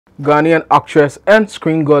Ghanaian actress and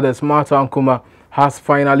screen goddess Martha Ankomah has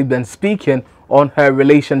finally been speaking on her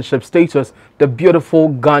relationship status. The beautiful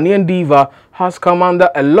Ghanaian diva has come under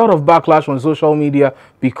a lot of backlash on social media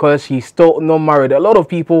because she's still not married. A lot of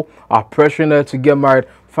people are pressuring her to get married.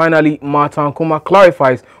 Finally, Martha Ankomah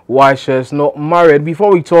clarifies why she's not married.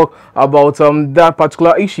 Before we talk about that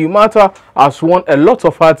particular issue, Martha has won a lot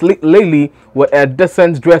of hearts lately with her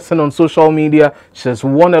decent dressing on social media. She's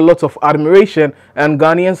won a lot of admiration, and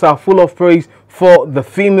Ghanaians are full of praise for the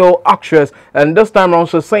female actress. And this time around,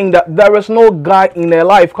 she's saying that there is no guy in her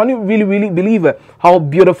life. Can you really believe it? How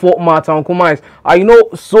beautiful Martha Ankomah is. I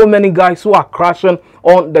know so many guys who are crashing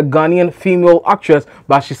on the Ghanaian female actress,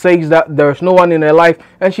 but she says that there is no one in her life,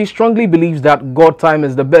 and she strongly believes that God time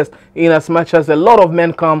is the best, in as much as a lot of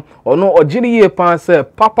men come or no or jiri pan say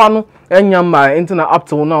papa no enyama into up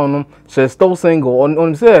till now no she's still single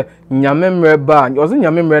on say nyamemre ba was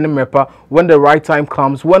nyamemre mrepa. When the right time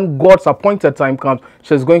comes, when God's appointed time comes,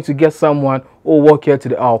 she's going to get someone who will walk here to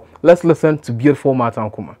the aisle. Let's listen to beautiful Martha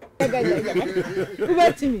Ankomah.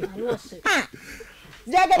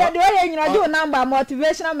 Do number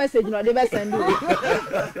motivational message no dey send you.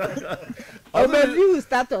 Overview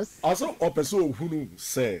status. Also person who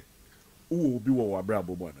say who will be wa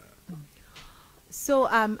brabo bona. So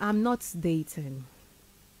I'm not dating.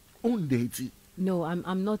 On dating. No,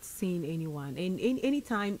 I'm not seeing anyone. And any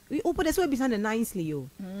time we open this way beside the nicely you.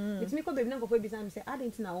 It's me come baby go beside say I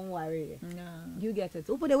didn't na won worry. You get it.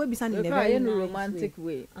 Open the way beside in a very romantic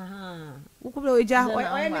way. Open the way ja.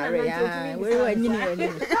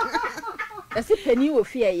 That's a penny of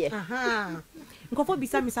fear ye. Go for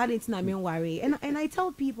beside me say I didn't na me worry. And I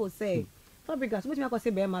tell people say Fabricas what me go say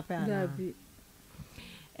be my parent.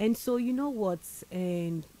 And so you know what,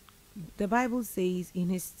 and the Bible says in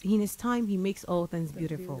his time he makes all things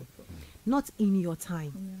beautiful. Not in your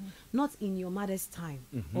time, not in your mother's time,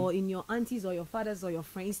 or in your aunties or your fathers or your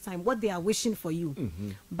friends' time, what they are wishing for you.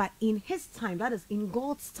 But in his time, that is in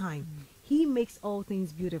God's time, he makes all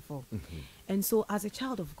things beautiful. And so as a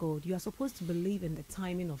child of God, you are supposed to believe in the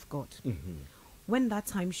timing of God. When that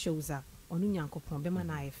time shows up, for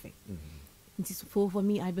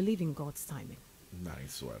me, I believe in God's timing.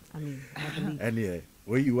 Nice one. I mean, I believe. And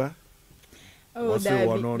where you are? Oh,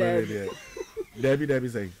 Debbie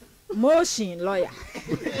say. Motion lawyer.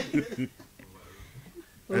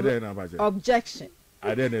 Objection.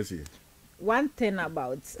 I didn't see. One thing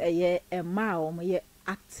about a mom,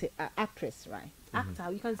 actress, right?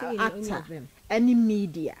 Actor, you can say any of them. Any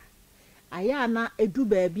media. Ayana edu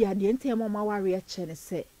baby at the entire mama warrior chen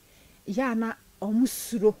say. Yana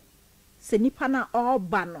omusuro. Se nipa na all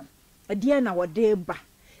bano. A dear na wadeba.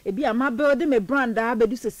 E be a ma building me brand I be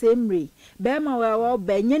do the same way. Bema well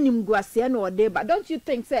benyanim guasian or day, but don't you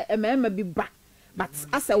think say a man may be back? But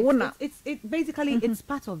as a woman, it's basically it's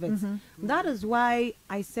part of it. That is why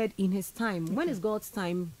I said in his time, when is God's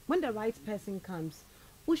time, when the right person comes,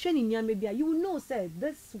 you will know say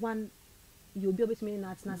this one you'll be able to make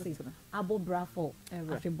say abo brafo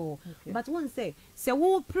after. But one say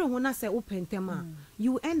wo pray when say open tema,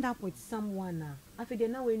 you end up with someone after they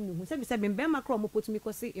now when say be bema kro mo put me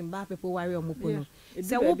ko say in ba people worry o mo pono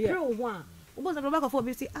say wo pray one wo say back of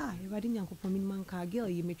be say everybody nyankopon min man ka girl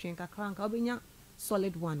you me twen kakra nka obenya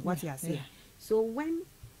solid one what you say. So when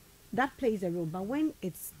that plays a role, but when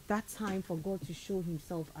it's that time for God to show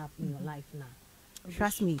himself up in your life now,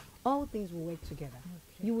 trust me, all things will work together.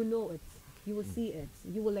 You will know it. You will see it.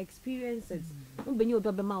 You will experience it.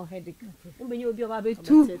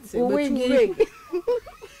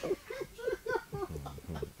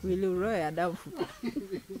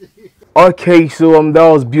 Okay, so that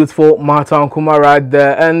was beautiful Martha Ankomah right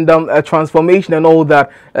there, and a transformation and all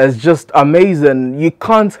that is just amazing. You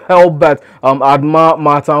can't help but admire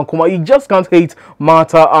Martha Ankomah. You just can't hate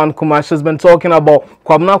Martha Ankomah. She's been talking about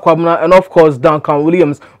Kwabena Kwabena and of course Duncan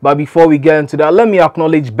Williams. But before we get into that, let me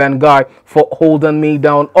acknowledge Ben Guy for holding me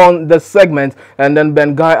down on the segment. And then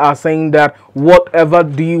Ben Guy are saying that whatever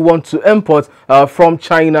do you want to import from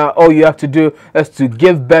China, all you have to do is to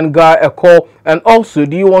give Ben Guy a call. And also,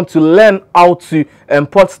 do you want to learn how to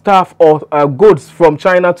import stuff or goods from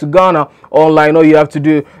China to Ghana online? All you have to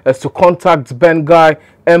do is to contact Ben Guy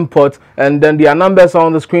Import, and then their numbers are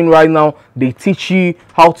on the screen right now. They teach you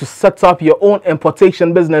how to set up your own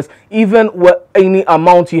importation business, even with any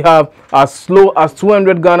amount you have, as low as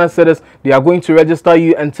 200 Ghana cedis. They are going to register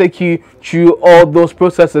you and take you through all those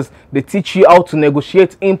processes. They teach you how to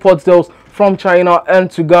negotiate import deals from China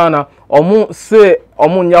and to Ghana. Omo say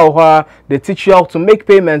omo nya they teach you how to make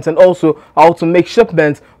payments and also how to make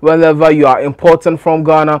shipments whenever you are importing from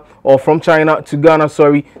Ghana or from China to Ghana.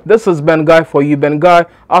 Sorry, this is Ben Guy for you. Ben Guy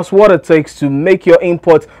asks what it takes to make your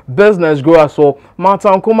import business grow as well. Martha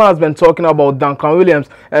Ankomah has been talking about Duncan Williams,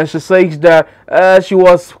 and she says that she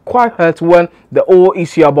was quite hurt when the whole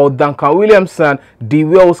issue about Duncan Williams and the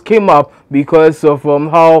Wales came up because of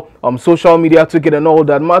how social media took it and all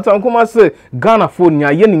that. Martha Ankomah said, Ghana phone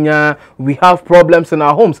nya we have problems in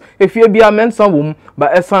our homes. If you be a mensa woman,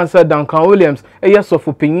 but Esan said Duncan Williams, yes of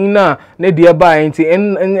opinion ne dear by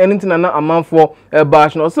anything a man for a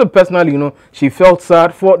bash. No, so personally, you know, she felt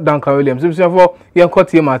sad for Duncan Williams. If for you cut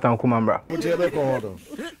him Martha Ankomah.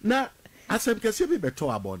 Now, as I'm considering better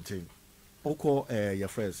about thing, Oko your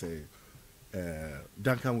friend say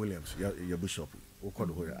Duncan Williams, your bishop.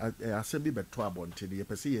 I said be better about thing. You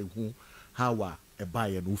perceive who how a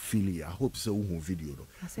buyer no feel. I hope so. Video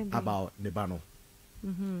about Nebano,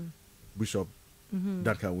 Bishop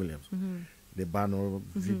Duncan Williams. The banner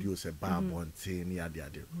videos about one thing. Yada.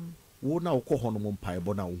 What now? Ko hono mo pai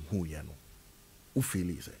bona who ya no. Who feel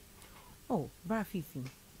is it? Oh, bra fifi.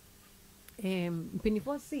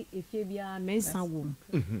 Penifo si efie bia mensa wom.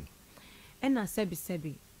 Ena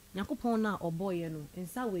sebi. Yakopon na oboye no.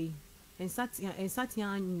 Ensa we.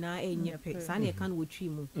 Ensatia na enye pe. Sa na e kan wo twi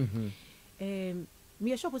mu.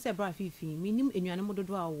 Me shop say bra fifi. Me nim enuane mo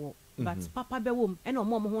dodo awo. But papa be wom. Ena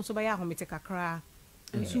omo ho so ba ya ahomete kakra.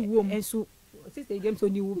 Ensu wom. Ensu sister James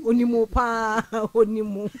onimu pa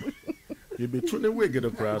onimu. You be tune away get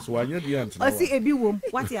across. Why you the answer? I see ebi wom.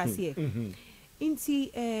 What you say?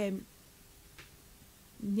 Inti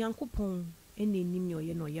Nyankopon ene nim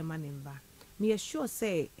ye no ye manemba. Me sure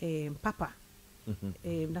say papa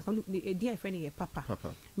na dear friend ye papa.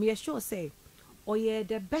 Me sure say oye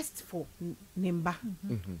the best for nemba.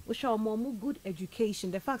 We show more good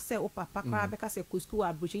education. The fact say o papa kwa beka say ko school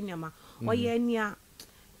abrochi nyama oye nia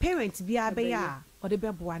parents bia be ya or the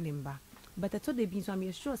beboa nemba. But I told the bin so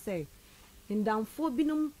me sure say in down for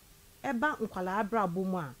binum eba nkwala abra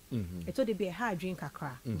bomu a I told the be a hard drink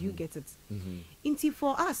akra. Do you get it? Inti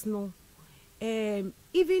for us no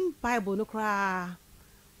even Bible no cry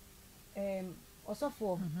also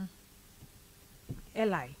for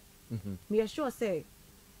Eli me sure say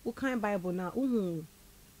who kind Bible na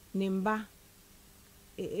nemba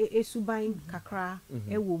esuban kakra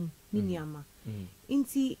ewom niniama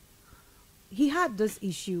inti he had this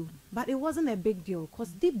issue but it wasn't a big deal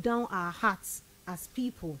because deep down our hearts as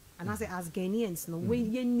people and as Ghanaians no we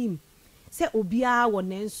nim say obia wo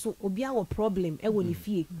nenso obia wo problem e wo ni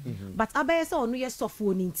fie but abaye say onu ye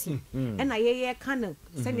sofo ni nti e na ye kan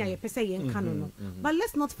say na ye pese ye kan no but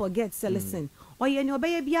let's not forget say listen oye ni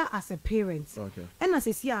obeye bia as a parent e na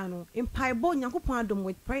sesia no empaibo Nyankopon adom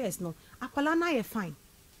with prayers no akwala na ye fine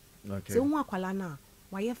okay so hu akwala na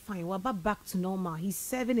why you fine we're back to normal. He's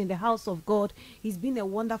serving in the house of God. He's been a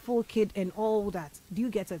wonderful kid and all that. Do you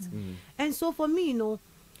get it? And so for me, you know,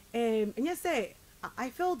 and you say I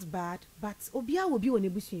felt bad, but obia will be on a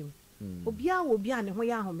bushim. Obia will be on a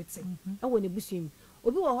hoya homete. I want a bushim.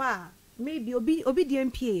 Obi maybe obi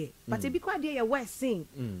DMPA, but if you quite dear your sing,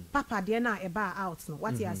 Papa dear na a bar out no.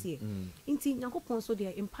 What you say? Inti Nyankopon so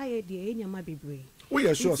dear empire dear enya ma bebre. We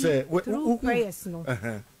are sure say through prayers no.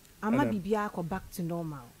 Ama bibia ko back to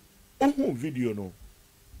normal. Oh video no.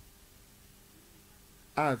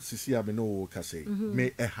 Sisi abi no ka say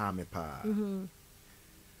me ha me pa.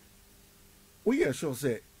 We are sure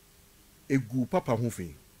say egu papa ho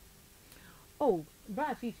fi. Oh,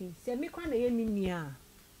 bra fifi, say me kwa na ye minia.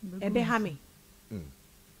 Ebe ha me.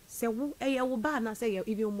 Say wo eye wo ba na say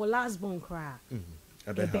even mo last born cry.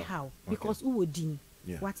 Ebe how because who would din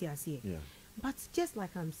what you say. But just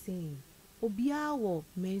like I'm saying, obia wo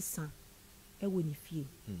mensa e wo ni fie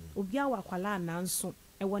obia wo akwala na nso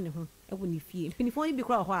e wo ne ho e wo ni fie pinifo yi bi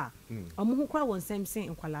kra ho a omo ho kra won semsen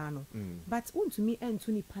nkwala no but untumi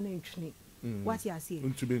entu ni panentwene what you say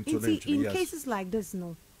in cases like this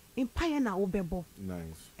no empire na wo bebo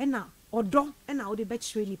nice e na odo e na wo de be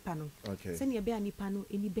chire nipa no se ne be anipa no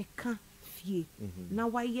eni be ka fie na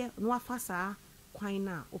waye no afasa kwan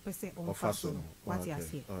na opese on faso what you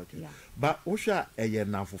say yeah but wo sha eye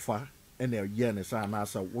na fofa and a year and sa na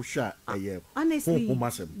sa wo sha eye honestly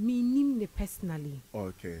me nim ne personally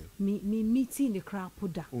okay me meeting the crowd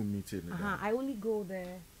puda meeting I only go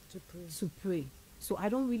there to pray so I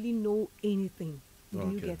don't really know anything.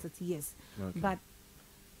 Do you get it? Yes but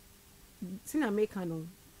sin America no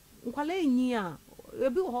nkwala enyi a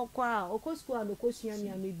ebi ho kwa okosku and okosia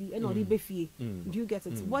nya maybe and ori befie. Do you get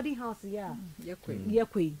it? Boarding house yeah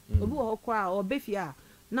yekwe obi ho kwa obefie a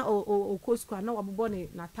na o koskwa na wabobo ne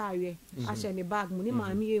natare ahye ne bag mu ne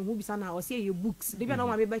maami hu bisa na o say your books dey na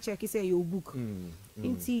maami be check say your book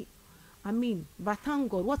inti I mean, but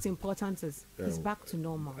thank God, what's important is he's back to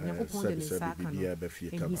normal. And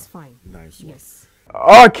he's fine. Nice. Yes.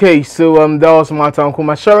 Okay, so that was Martha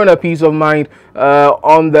Ankomah sharing a peace of mind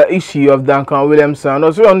on the issue of Duncan Williamson, and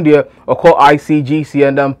also on the ICGC,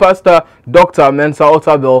 and then Pastor Dr. Mensa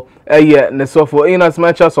Otabil, so for in as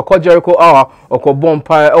much as Jericho Hour or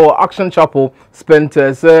Bompire or Action Chapel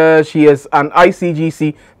Spenters, she is an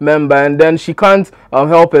ICGC member, and then she can't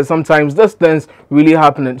help it. Sometimes distance really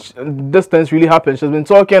happens. She's been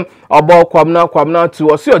talking about Kwabena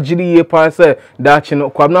to us. Your GDA pass that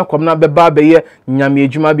Kwabena beba beye nyame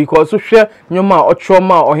adwuma because so hwe nyoma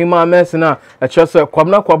otroma ohima mesina a just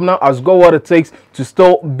Kwabena has got what it takes to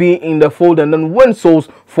still be in the fold and then win souls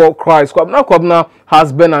for Christ. Kwabena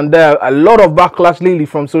has been under a lot of backlash lately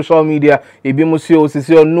from social media. Ebi musio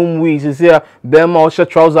sisi numwi sisi bema osha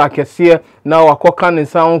trouser kesiye now akokan in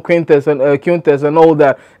sound quintes and all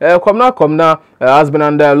that. Kwabena has been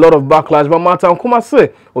under a lot of backlash, but Martha Ankomah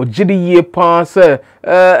say o jidi ye pa say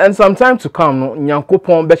and some time to come no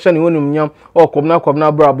nyankopon be hye ne wonum nyam o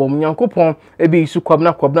Kwabena brabo nyankopon ebi isu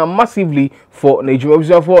Kwabena massively for Nigeria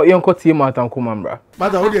obviously for yenkotie Martha Ankomah bra.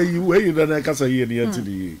 But how do you then kasa here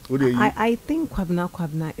I think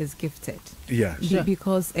Kwabena is gifted. Yeah.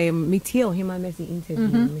 Because Mitio him Messi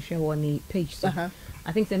interview Michelle on page.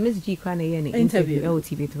 I think the Miss G Kwana interview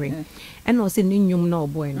LTV3. And also Ninyum no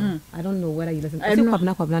boy. I don't know whether you listen. I think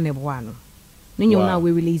Kwabena Nebuano. Ninyum now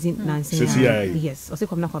we're releasing Nancy. Yes, also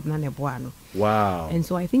Kwabena Nebuano. Wow. And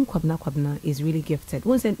so I think Kwabena is really gifted.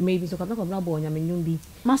 Once maybe so Kwabena boy nyamenyum bi.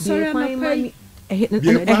 I hate it.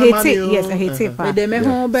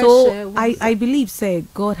 So I believe, say,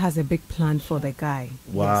 God has a big plan for the guy.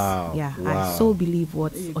 Wow. Yes. Yeah. Wow. I so believe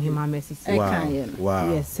what Ohima Messi said.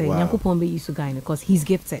 Wow. Yes. Nyankopon be used to guy because he's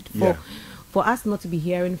gifted. For us not to be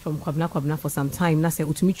hearing from Kwabena for some time, na say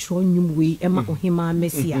utumi chro nyum we Emma Ohima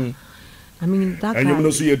Messi. I mean that. And you know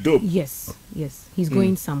see a dope. Yes. He's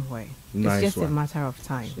going somewhere. Nice it's just a matter of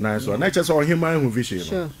time. Nice one. Not just Ohima who vision.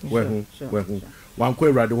 Sure. Where one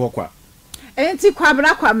kwe rade hokwa. Enti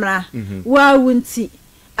Kwabena wa wunti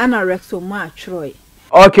anorexo ma Troy.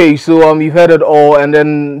 Okay, so you've heard it all, and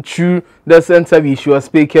then through this interview, she was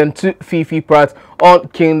speaking to Fifi Pratt on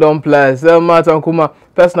Kingdom Plus. Martha Ankomah,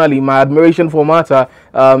 personally, my admiration for Martha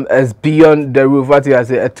is beyond the roof. What I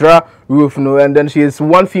say, a tra roof, no, and then she is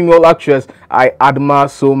one female actress I admire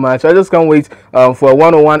so much. I just can't wait for a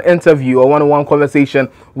one-on-one interview or one-on-one conversation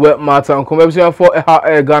with Martha Ankomah. For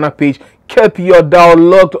her Ghana page. Keep your dial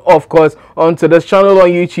locked, of course, onto this channel on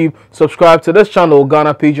YouTube. Subscribe to this channel,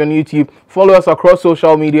 Ghana page on YouTube. Follow us across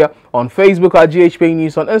social media on Facebook at GhPage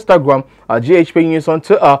News, on Instagram at GhPage News, on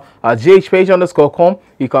Twitter at GhPage_com.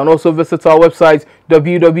 You can also visit our website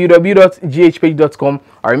www.ghpage.com.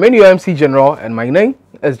 I remain your MC General, and my name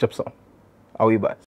is Jepson. I'll be back.